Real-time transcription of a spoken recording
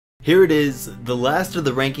Here it is, the last of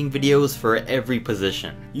the ranking videos for every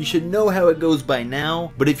position. You should know how it goes by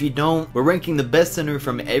now, but if you don't, we're ranking the best center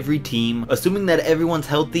from every team, assuming that everyone's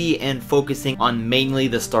healthy and focusing on mainly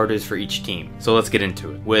the starters for each team. So let's get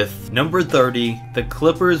into it. With number 30, the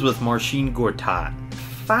Clippers with Marcin Gortat.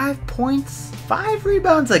 5 points, 5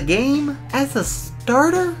 rebounds a game as a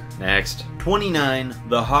starter? Next. 29,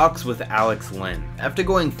 the Hawks with Alex Len. After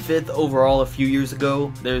going 5th overall a few years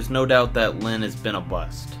ago, there's no doubt that Len has been a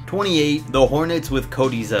bust. 28, the Hornets with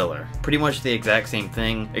Cody Zeller. Pretty much the exact same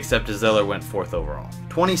thing, except Zeller went 4th overall.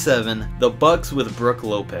 27, the Bucks with Brook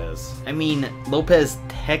Lopez. I mean, Lopez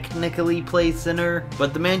technically plays center,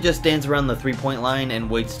 but the man just stands around the 3-point line and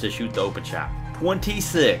waits to shoot the open shot.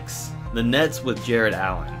 26, the Nets with Jared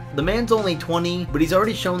Allen. The man's only 20, but he's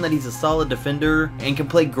already shown that he's a solid defender and can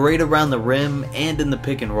play great around the rim and in the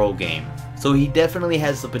pick and roll game. So he definitely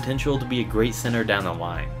has the potential to be a great center down the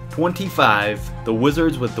line. 25, the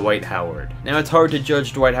Wizards with Dwight Howard. Now it's hard to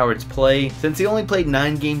judge Dwight Howard's play since he only played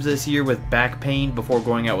 9 games this year with back pain before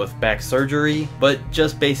going out with back surgery, but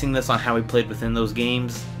just basing this on how he played within those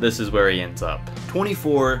games, this is where he ends up.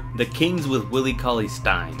 24, the Kings with Willie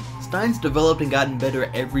Cauley-Stein. Stein's developed and gotten better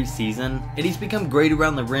every season, and he's become great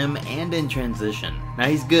around the rim and in transition. Now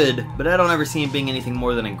he's good, but I don't ever see him being anything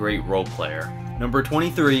more than a great role player. Number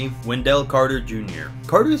 23, Wendell Carter Jr.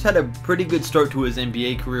 Carter's had a pretty good start to his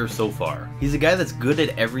NBA career so far. He's a guy that's good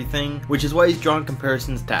at everything, which is why he's drawn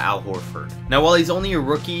comparisons to Al Horford. Now while he's only a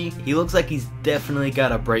rookie, he looks like he's definitely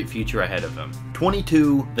got a bright future ahead of him.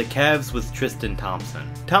 22, the Cavs with Tristan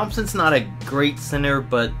Thompson. Thompson's not a great center,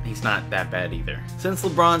 but he's not that bad either. Since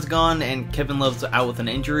LeBron's gone and Kevin Love's out with an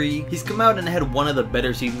injury, he's come out and had one of the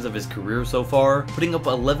better seasons of his career so far, putting up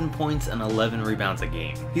 11 points and 11 rebounds a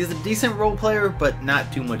game. He's a decent role player, but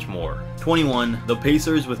not too much more. 21, the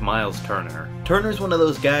Pacers with Miles Turner. Turner's one of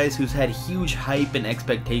those guys who's had huge hype and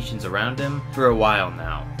expectations around him for a while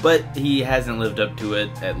now, but he hasn't lived up to it,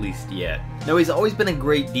 at least yet. Now he's always been a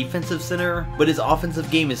great defensive center, but his offensive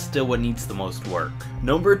game is still what needs the most work.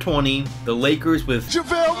 Number 20, the Lakers with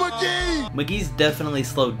JaVale McGee! McGee's definitely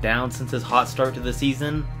slowed down since his hot start to the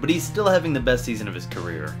season, but he's still having the best season of his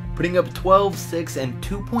career, putting up 12, 6, and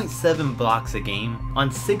 2.7 blocks a game on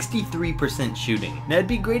 63% shooting. Now it'd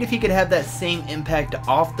be great if he could have that same impact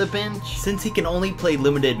off the bench, since he can only play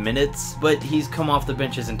limited minutes, but he's come off the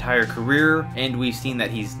bench his entire career, and we've seen that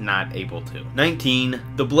he's not able to. 19,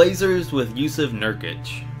 the Blazers with Jusuf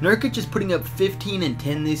Nurkic. Nurkic is putting up 15 and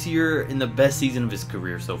 10 this year in the best season of his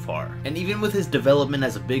career so far. And even with his development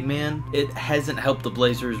as a big man, it hasn't helped the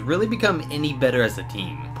Blazers really become any better as a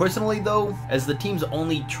team. Personally though, as the team's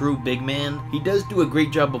only true big man, he does do a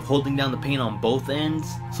great job of holding down the paint on both ends,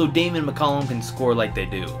 so Dame and McCollum can score like they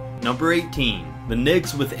do. Number 18, the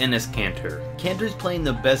Knicks with Enes Kanter. Kanter's playing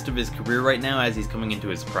the best of his career right now as he's coming into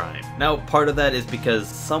his prime. Now, part of that is because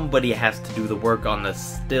somebody has to do the work on the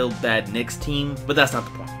still bad Knicks team, but that's not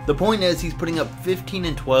the point. The point is he's putting up 15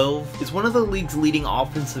 and 12, is one of the league's leading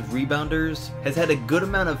offensive rebounders, has had a good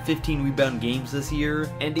amount of 15 rebound games this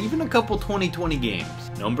year, and even a couple 20-20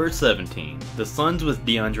 games. Number 17, the Suns with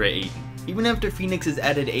DeAndre Ayton. Even after Phoenix has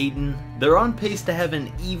added Ayton, they're on pace to have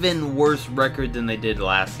an even worse record than they did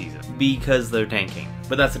last season, because they're tanking.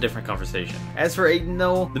 But that's a different conversation. As for Ayton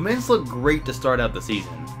though, the man's looked great to start out the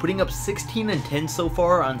season, putting up 16 and 10 so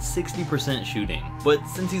far on 60% shooting. But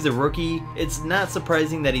since he's a rookie, it's not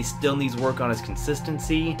surprising that he still needs work on his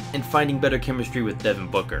consistency and finding better chemistry with Devin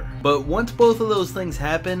Booker. But once both of those things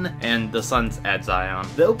happen, and the Suns add Zion,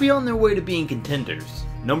 they'll be on their way to being contenders.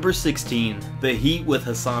 Number 16, the Heat with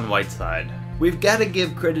Hassan Whiteside. We've got to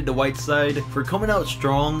give credit to Whiteside for coming out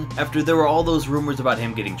strong after there were all those rumors about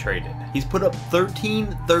him getting traded. He's put up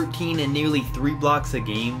 13, 13, and nearly 3 blocks a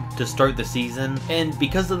game to start the season, and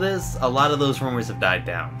because of this, a lot of those rumors have died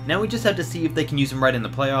down. Now we just have to see if they can use him right in the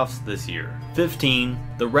playoffs this year. 15,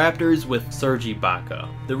 the Raptors with Serge Ibaka.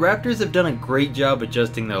 The Raptors have done a great job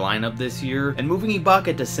adjusting their lineup this year and moving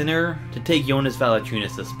Ibaka to center to take Jonas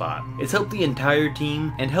Valanciunas' spot. It's helped the entire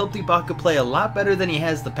team and helped Ibaka play a lot better than he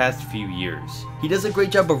has the past few years. He does a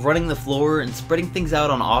great job of running the floor and spreading things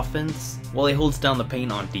out on offense while he holds down the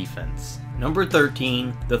paint on defense. Number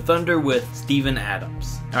 13, the Thunder with Steven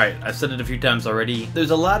Adams. Alright, I've said it a few times already. There's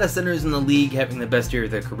a lot of centers in the league having the best year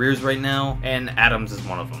of their careers right now, and Adams is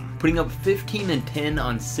one of them, putting up 15 and 10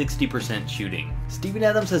 on 60% shooting. Steven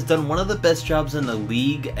Adams has done one of the best jobs in the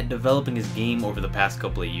league at developing his game over the past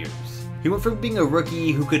couple of years. He went from being a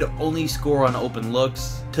rookie who could only score on open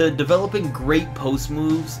looks to developing great post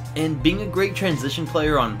moves and being a great transition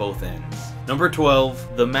player on both ends. Number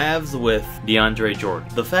 12, the Mavs with DeAndre Jordan.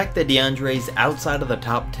 The fact that DeAndre's outside of the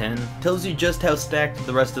top 10 tells you just how stacked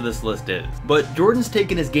the rest of this list is. But Jordan's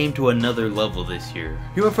taken his game to another level this year.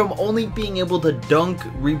 He went from only being able to dunk,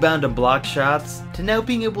 rebound, and block shots to now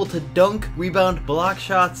being able to dunk, rebound, block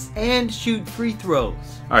shots, and shoot free throws.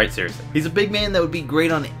 Alright, seriously. He's a big man that would be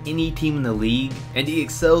great on any team in the league, and he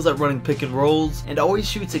excels at running pick and rolls, and always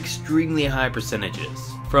shoots extremely high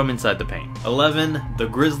percentages from inside the paint. 11, the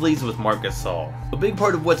Grizzlies with Marc Gasol. A big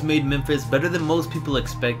part of what's made Memphis better than most people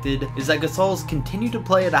expected is that Gasol's continued to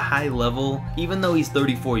play at a high level even though he's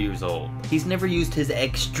 34 years old. He's never used his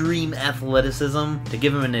extreme athleticism to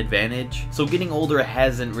give him an advantage, so getting older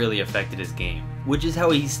hasn't really affected his game, which is how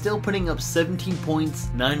he's still putting up 17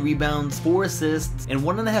 points, 9 rebounds, 4 assists, and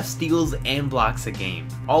 1.5 steals and blocks a game,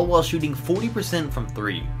 all while shooting 40% from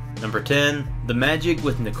 3. Number 10, the Magic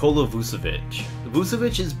with Nikola Vucevic.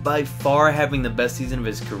 Vucevic is by far having the best season of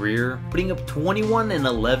his career, putting up 21 and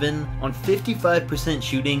 11 on 55%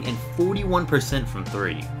 shooting and 41% from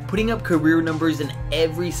 3, putting up career numbers in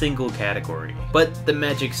every single category. But the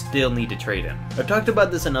Magic still need to trade him. I've talked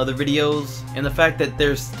about this in other videos, and the fact that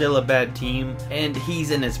they're still a bad team, and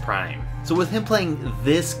he's in his prime. So with him playing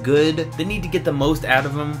this good, they need to get the most out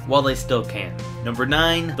of him while they still can. Number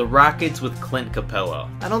 9, the Rockets with Clint Capella.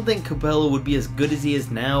 I don't think Capella would be as good as he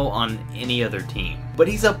is now on any other team, but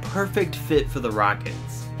he's a perfect fit for the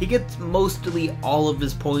Rockets. He gets mostly all of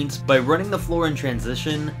his points by running the floor in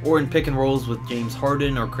transition or in pick and rolls with James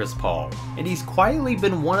Harden or Chris Paul. And he's quietly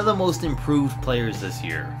been one of the most improved players this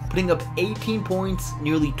year, putting up 18 points,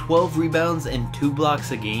 nearly 12 rebounds, and 2 blocks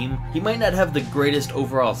a game. He might not have the greatest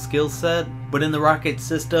overall skill set, but in the Rockets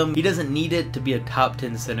system, he doesn't need it to be a top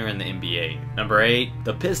 10 center in the NBA. Number 8,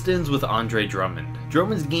 the Pistons with Andre Drummond.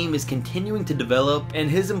 Drummond's game is continuing to develop, and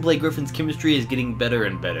his and Blake Griffin's chemistry is getting better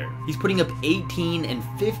and better. He's putting up 18 and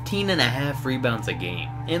 15.5 rebounds a game.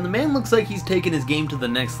 And the man looks like he's taken his game to the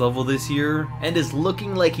next level this year, and is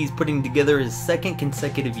looking like he's putting together his second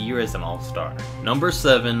consecutive year as an All-Star. Number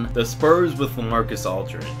 7, the Spurs with LaMarcus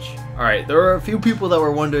Aldridge. Alright, there are a few people that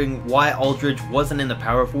were wondering why Aldridge wasn't in the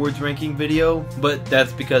power forwards ranking video, but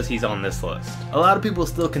that's because he's on this list. A lot of people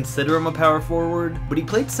still consider him a power forward, but he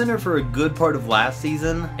played center for a good part of last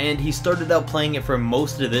season, and he started out playing it for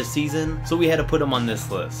most of this season, so we had to put him on this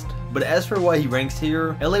list. But as for why he ranks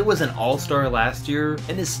here, LA was an all-star last year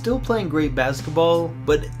and is still playing great basketball,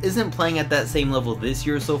 but isn't playing at that same level this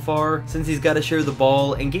year so far, since he's got to share the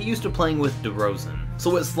ball and get used to playing with DeRozan,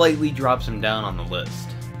 so it slightly drops him down on the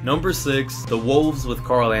list. Number 6, the Wolves with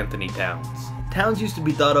Karl Anthony Towns. Towns used to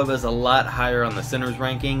be thought of as a lot higher on the centers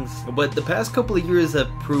rankings, but the past couple of years have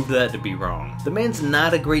proved that to be wrong. The man's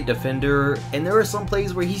not a great defender, and there are some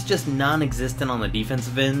plays where he's just non-existent on the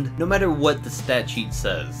defensive end, no matter what the stat sheet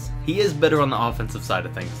says. He is better on the offensive side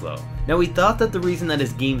of things though. Now we thought that the reason that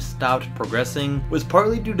his game stopped progressing was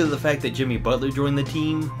partly due to the fact that Jimmy Butler joined the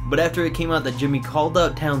team, but after it came out that Jimmy called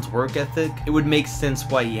out Towns' work ethic, it would make sense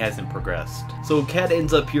why he hasn't progressed. So Cat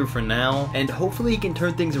ends up here for now, and hopefully he can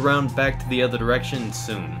turn things around back to the other direction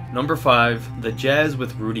soon. Number 5, the Jazz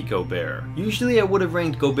with Rudy Gobert. Usually I would have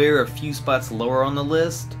ranked Gobert a few spots lower on the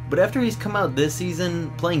list, but after he's come out this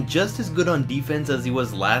season, playing just as good on defense as he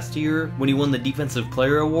was last year when he won the Defensive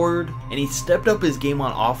Player Award, and he stepped up his game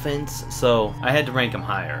on offense, so I had to rank him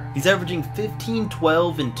higher. He's averaging 15,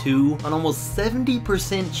 12, and 2 on almost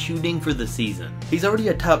 70% shooting for the season. He's already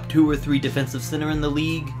a top 2 or 3 defensive center in the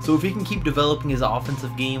league, so if he can keep developing his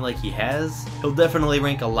offensive game like he has, he'll definitely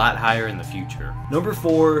rank a lot higher in the future. Number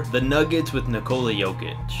 4, the Nuggets with Nikola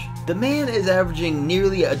Jokic. The man is averaging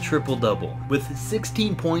nearly a triple-double, with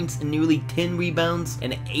 16 points and nearly 10 rebounds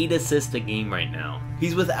and 8 assists a game right now.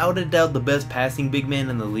 He's without a doubt the best passing big man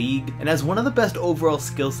in the league, and has one of the best overall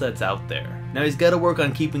skill sets out there. Now he's got to work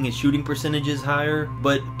on keeping his shooting percentages higher,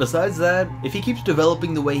 but besides that, if he keeps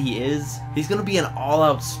developing the way he is, he's going to be an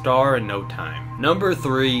all-out star in no time. Number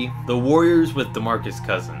 3, the Warriors with DeMarcus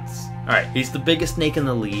Cousins. Alright, he's the biggest snake in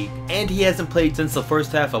the league, and he hasn't played since the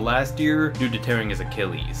first half of last year due to tearing his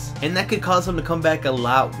Achilles. And that could cause him to come back a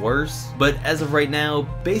lot worse, but as of right now,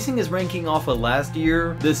 basing his ranking off of last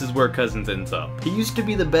year, this is where Cousins ends up. He used to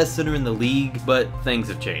be the best center in the league, but things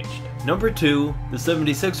have changed. Number 2, the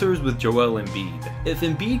 76ers with Joel Embiid. If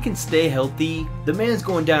Embiid can stay healthy, the man's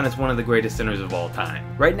going down as one of the greatest centers of all time.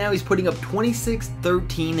 Right now he's putting up 26,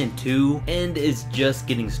 13, and 2, and is just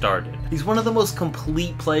getting started. He's one of the most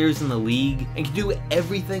complete players in the league, and can do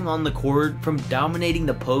everything on the court from dominating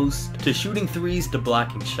the post, to shooting threes, to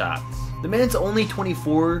blocking shots. The man's only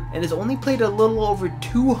 24 and has only played a little over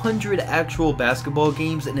 200 actual basketball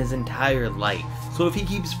games in his entire life. So if he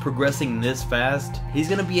keeps progressing this fast, he's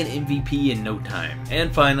gonna be an MVP in no time.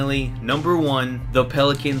 And finally, number 1, the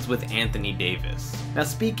Pelicans with Anthony Davis. Now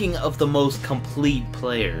speaking of the most complete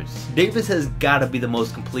players, Davis has gotta be the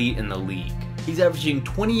most complete in the league. He's averaging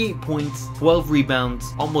 28 points, 12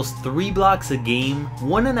 rebounds, almost 3 blocks a game,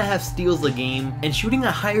 1.5 steals a game, and shooting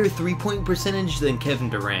a higher 3-point percentage than Kevin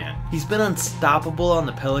Durant. He's been unstoppable on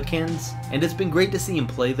the Pelicans, and it's been great to see him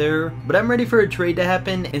play there, but I'm ready for a trade to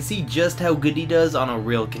happen and see just how good he does on a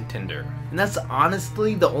real contender. And that's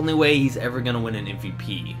honestly the only way he's ever gonna win an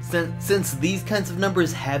MVP, since these kinds of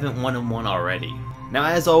numbers haven't won him one already. Now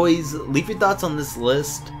as always, leave your thoughts on this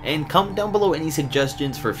list, and comment down below any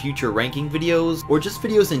suggestions for future ranking videos, or just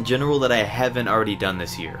videos in general that I haven't already done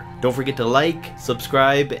this year. Don't forget to like,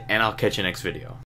 subscribe, and I'll catch you next video.